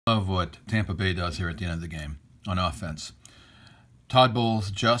Love what Tampa Bay does here at the end of the game on offense. Todd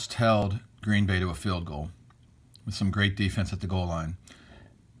Bowles just held Green Bay to a field goal with some great defense at the goal line.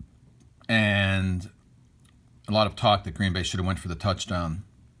 And a lot of talk that Green Bay should have went for the touchdown.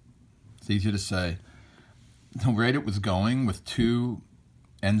 It's easy to say. The rate it was going with two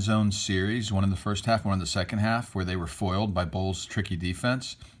end zone series, one in the first half, one in the second half, where they were foiled by Bowles' tricky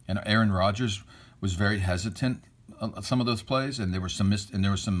defense. And Aaron Rodgers was very hesitant on some of those plays, and there were some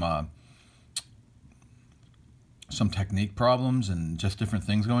technique problems and just different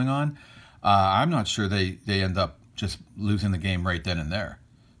things going on. I'm not sure they end up just losing the game right then and there.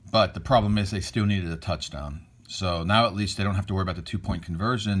 But the problem is they still needed a touchdown. So now at least they don't have to worry about the 2-point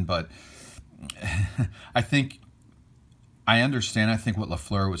conversion. But I understand, I think, what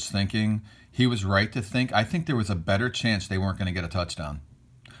LaFleur was thinking. He was right to think. I think there was a better chance they weren't going to get a touchdown.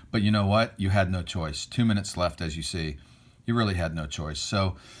 But you know what? You had no choice. 2 minutes left, as you see. You really had no choice.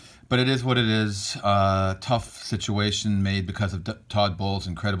 So, but it is what it is. Tough situation made because of Todd Bowles'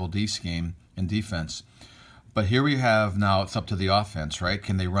 incredible D scheme and defense. But here we have now, it's up to the offense, right?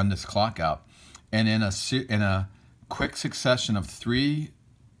 Can they run this clock out? And in a quick succession of 3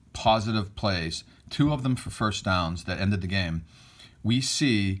 positive plays, 2 of them for first downs that ended the game, we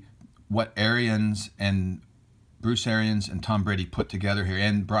see what Bruce Arians and Tom Brady put together here,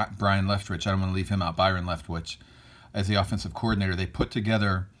 and Brian Leftwich, I don't want to leave him out, Byron Leftwich, as the offensive coordinator. They put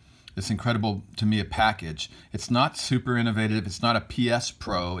together this incredible, to me, a package. It's not super innovative. It's not a PS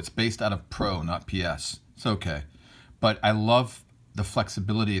Pro. It's based out of Pro, not PS. It's okay. But I love the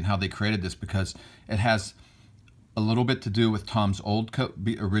flexibility in how they created this because it has a little bit to do with Tom's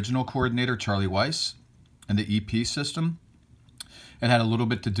original coordinator, Charlie Weiss, and the EP system. It had a little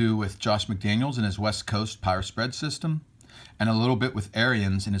bit to do with Josh McDaniels and his West Coast power spread system, and a little bit with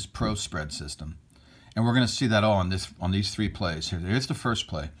Arians and his pro spread system. And we're going to see that all on these 3 plays. Here's the first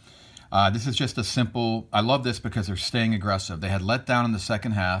play. This is just a simple, I love this because they're staying aggressive. They had let down in the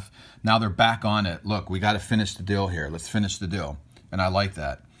second half. Now they're back on it. Look, we got to finish the deal here. Let's finish the deal. And I like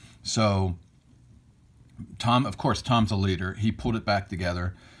that. So Tom, of course, Tom's a leader. He pulled it back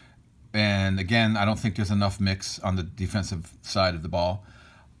together. And again, I don't think there's enough mix on the defensive side of the ball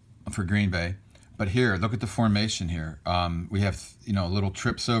for Green Bay. But here, look at the formation here. We have, little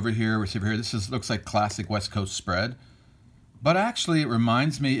trips over here, receiver here. This looks like classic West Coast spread. But actually, it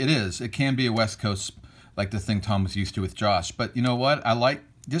reminds me, it can be a West Coast, like the thing Tom was used to with Josh. But you know what?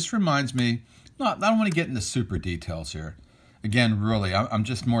 This reminds me, I don't want to get into super details here. Again, really, I'm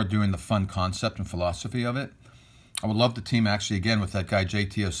just more doing the fun concept and philosophy of it. I would love the team actually, again, with that guy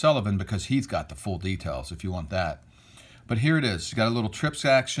J.T. O'Sullivan, because he's got the full details if you want that. But here it is. You got a little trips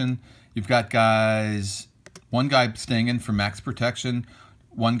action. You've got one guy staying in for max protection,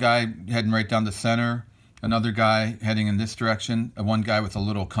 one guy heading right down the center, another guy heading in this direction, and one guy with a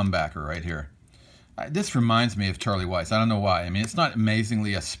little comebacker right here. This reminds me of Charlie Weiss. I don't know why. I mean, it's not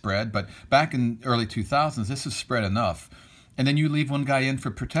amazingly a spread, but back in early 2000s, this is spread enough. And then you leave one guy in for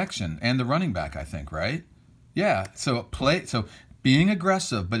protection and the running back, I think, right? Yeah, so being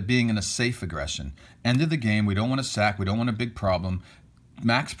aggressive, but being in a safe aggression. End of the game, we don't want to sack, we don't want a big problem.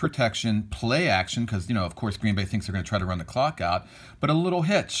 Max protection, play action, because, of course, Green Bay thinks they're going to try to run the clock out, but a little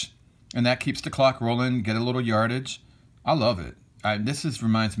hitch, and that keeps the clock rolling, get a little yardage. I love it.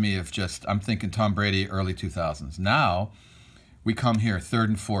 Reminds me of I'm thinking Tom Brady, early 2000s. Now, we come here, 3rd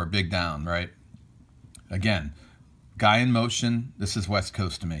and 4, big down, right? Again, guy in motion, this is West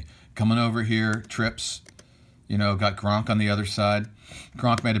Coast to me. Coming over here, trips. Got Gronk on the other side.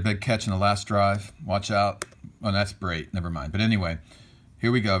 Gronk made a big catch in the last drive. Watch out. Oh, that's great. Never mind. But anyway,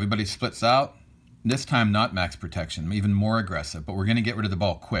 here we go. Everybody splits out. This time not max protection, even more aggressive. But we're going to get rid of the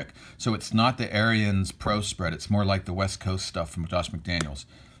ball quick. So it's not the Arians pro spread. It's more like the West Coast stuff from Josh McDaniels.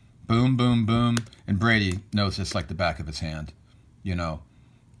 Boom, boom, boom. And Brady knows this like the back of his hand.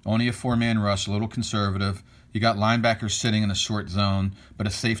 Only a 4-man rush, a little conservative. You got linebackers sitting in a short zone, but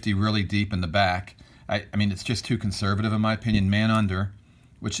a safety really deep in the back. I mean, it's just too conservative, in my opinion. Man under,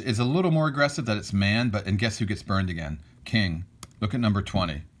 which is a little more aggressive that it's man, and guess who gets burned again? King. Look at number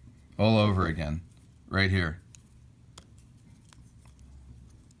 20. All over again. Right here.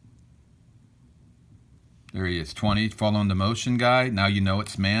 There he is, 20, following the motion guy. Now you know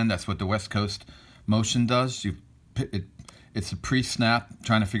it's man. That's what the West Coast motion does. It's a pre-snap,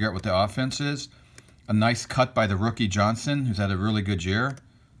 trying to figure out what the offense is. A nice cut by the rookie Johnson, who's had a really good year.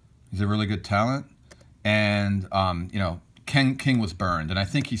 He's a really good talent. And, King was burned. And I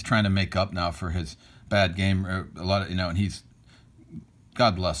think he's trying to make up now for his bad game. And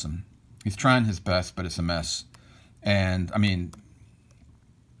God bless him. He's trying his best, but it's a mess. And, I mean,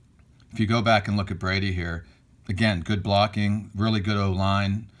 if you go back and look at Brady here, Again, good blocking, really good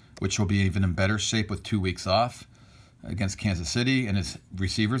O-line, which will be even in better shape with 2 weeks off against Kansas City, and his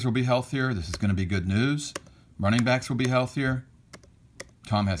receivers will be healthier. This is going to be good news. Running backs will be healthier.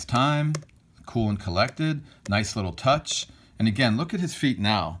 Tom has time, cool and collected, nice little touch. And again, look at his feet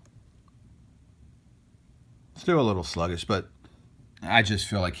now. Still a little sluggish, but I just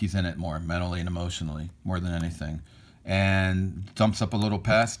feel like he's in it more mentally and emotionally, more than anything. And dumps up a little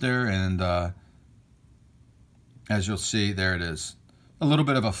pass there, and as you'll see, there it is. A little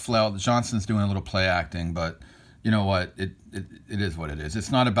bit of a flail. Johnson's doing a little play acting, but you know what? It is what it is.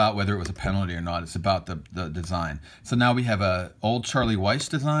 It's not about whether it was a penalty or not. It's about the design. So now we have a old Charlie Weiss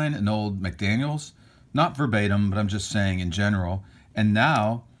design, an old McDaniels. Not verbatim, but I'm just saying in general. And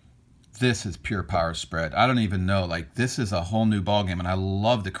now this is pure power spread. I don't even know. Like, this is a whole new ballgame, and I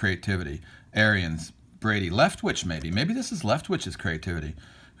love the creativity. Arians, Brady, Leftwich maybe. Maybe this is Leftwich's creativity.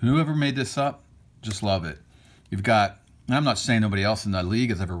 Whoever made this up, just love it. You've got, and I'm not saying nobody else in the league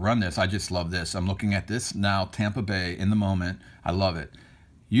has ever run this. I just love this. I'm looking at this now, Tampa Bay, in the moment. I love it.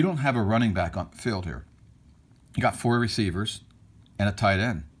 You don't have a running back on the field here. You got 4 receivers and a tight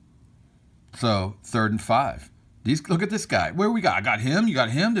end. So 3rd and 5. Look at this guy. Where we got? I got him. You got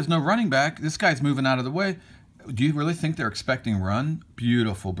him. There's no running back. This guy's moving out of the way. Do you really think they're expecting run?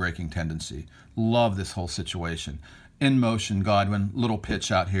 Beautiful breaking tendency. Love this whole situation. In motion, Godwin. Little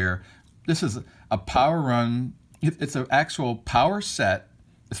pitch out here. This is a power run. It's an actual power set.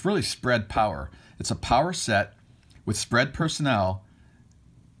 It's really spread power. It's a power set with spread personnel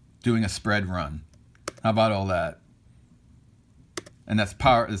doing a spread run. How about all that? And that's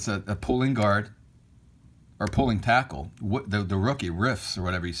power. It's a pulling guard. Or pulling tackle, the rookie, Riffs, or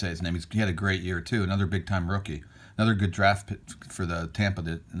whatever you say his name. He had a great year, too. Another big-time rookie. Another good draft pick for the Tampa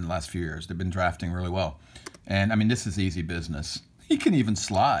in the last few years. They've been drafting really well. And, I mean, this is easy business. He can even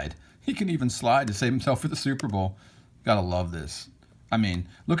slide. He can even slide to save himself for the Super Bowl. Gotta love this. I mean,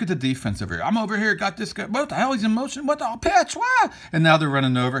 look at the defense over here. I'm over here, got this guy. What the hell? He's in motion. What the pitch? What? And now they're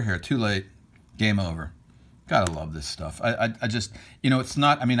running over here. Too late. Game over. Gotta love this stuff. I just, it's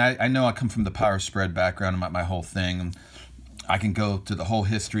not, I mean, I know I come from the power spread background and my whole thing. And I can go to the whole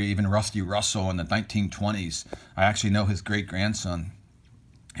history, even Rusty Russell in the 1920s. I actually know his great-grandson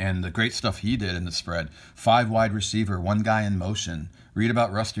and the great stuff he did in the spread. 5 wide receiver, 1 guy in motion. Read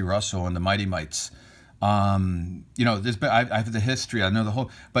about Rusty Russell and the Mighty Mites. I have the history. I know the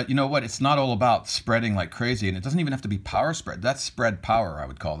whole, but you know what? It's not all about spreading like crazy, and it doesn't even have to be power spread. That's spread power, I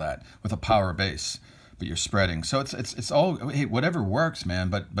would call that, with a power base. But you're spreading, so it's all, hey, whatever works, man.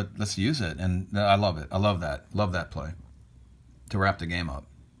 But let's use it, and I love it. I love that. Love that play to wrap the game up.